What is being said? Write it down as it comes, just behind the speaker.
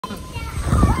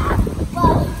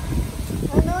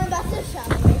Oh no, that's a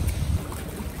shower.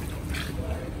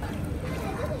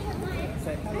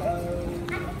 Say hello.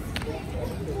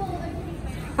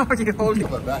 How are you holding?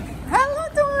 Put it back. Hello,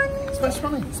 Tony. Splash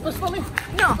mommy. Splash mommy.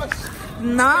 No.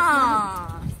 No.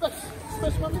 Splash.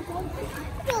 Splash mommy. Come on.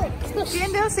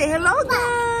 Kendall, say hello,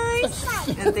 guys.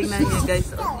 And tingnan niyo,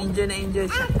 guys. Enjoy na enjoy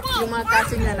siya. Yung mga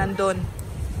kasing na nandun.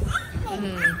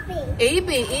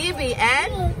 Evie,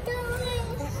 and?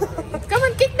 Come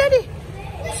on, kick daddy.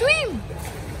 Swim.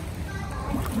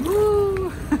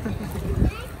 Woo.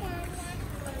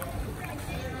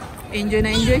 Enjoy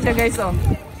na enjoy siya, guys. Oh,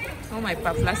 may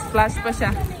pa-flash pa siya.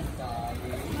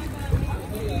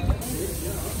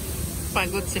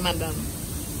 Pagod si madam.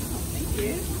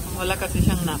 Wala kasi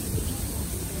siyang nap.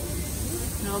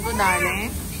 No, go,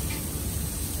 darling.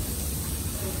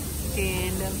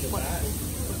 Kendall.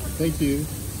 Thank you.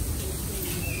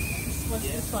 What's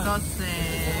this one?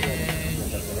 Sausage.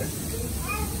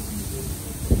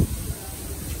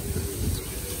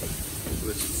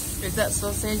 Is that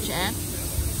sausage and?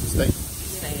 Steak.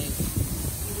 Steak.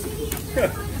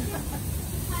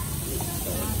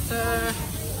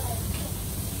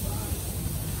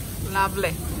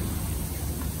 Lovely.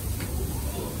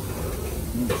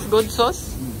 Good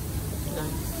sauce?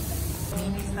 Nice.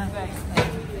 Minis na, guys.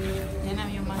 Yan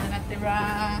ang yung mga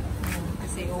natira.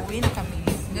 Kasi uwi na kami.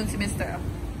 Doon si Mr.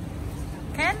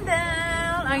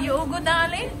 Kendall, are you good,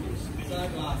 darling?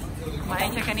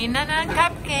 Kumain siya kanina ng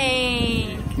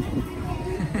cupcake.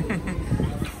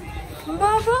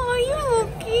 Baba, are you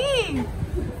okay?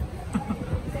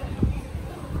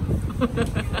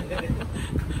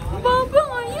 Baba,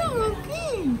 are you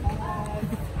okay?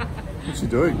 What's she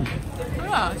doing?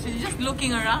 Yeah, she's just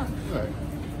looking around. Oh,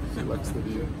 she likes the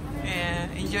view.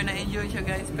 Yeah, enjoy na enjoy siya,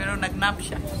 guys. Pero nag-nap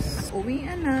siya.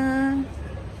 Uwian na.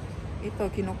 Ito,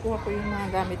 kinukuha ko yung mga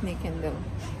gamit ni Kendall.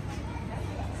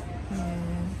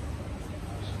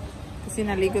 Kasi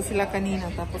naligo sila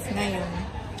kanina. Tapos ngayon,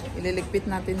 ililigpit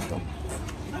natin to.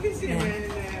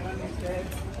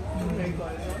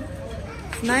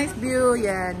 Nice view.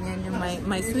 Yan yung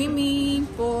may swimming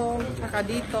pool. Saka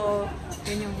dito,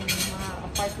 yan yung mga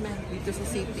apartment dito sa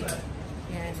city.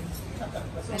 Yan.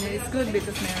 And it's good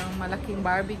because mayroong malaking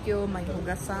barbecue, may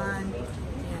hugasan.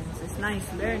 Yan. So it's nice,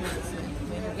 very nice.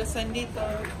 May hugasan dito.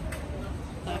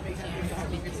 Tapos yung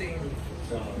barbecue.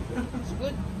 It's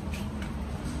good.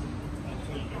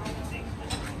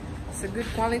 It's a good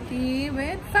quality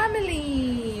with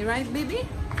family. Right, baby?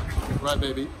 Right,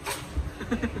 baby.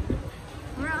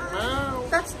 Right. Wow.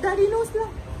 That's Daddy Nose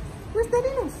lang. Where's Daddy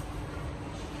Nose?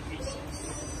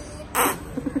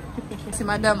 Si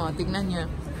Madam, oh, tignan niya.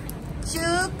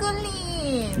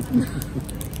 Chocolate!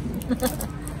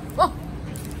 Oh!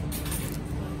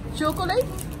 Chocolate?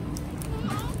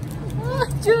 Ah,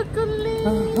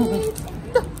 chocolate!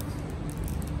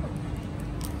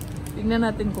 Tignan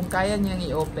natin kung kaya niyang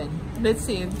i-open. Let's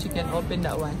see if she can open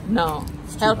that one. No.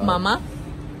 Help Mama?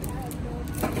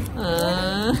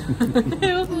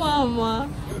 Help Mama.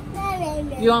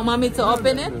 You want Mommy to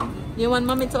open it? You want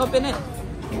Mommy to open it?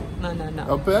 No.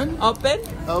 Open? Open?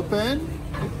 Open?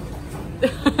 What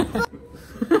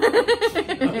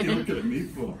are you looking at me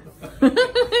for?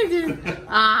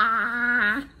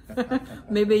 Ah!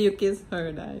 Maybe you kiss her,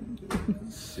 Dad.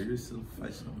 Seriously,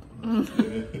 face on.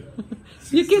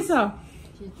 You kiss her.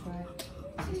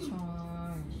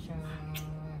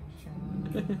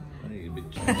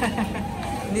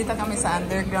 Dito kami sa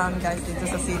underground, guys, dito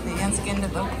sa city. Yan si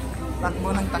Kendall, oh.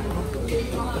 Takbo ng takbo.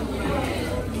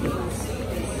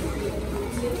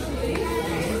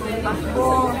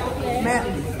 Takbo.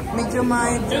 Medyo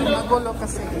magulo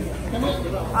kasi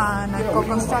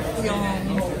nagko-construct yung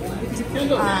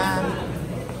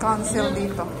council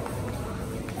dito.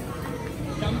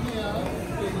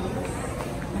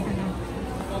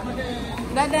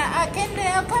 Dada,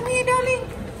 Kendall, come here, darling.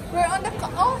 We're on the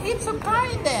car. Oh, heaps of car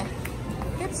in there.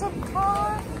 Heaps of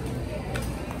car.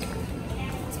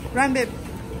 Run, babe.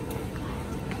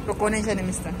 Kukunin siya ni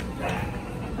Mr.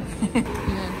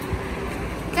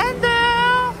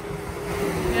 Kendall!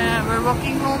 Yeah, we're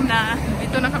walking home na.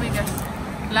 Dito na kami, guys.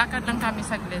 Lakad lang kami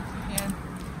saglit. Yan.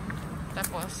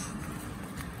 Tapos,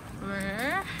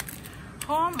 we're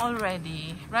home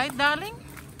already. Right, darling?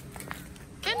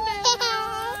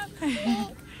 Kendall!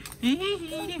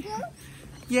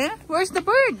 Yeah? Where's the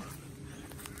bird?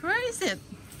 Where is it?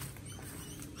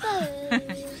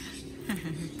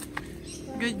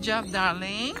 Good job,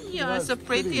 darling. You are so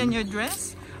pretty in your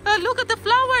dress. Oh, look at the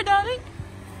flower, darling.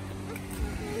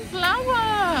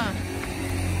 Flower.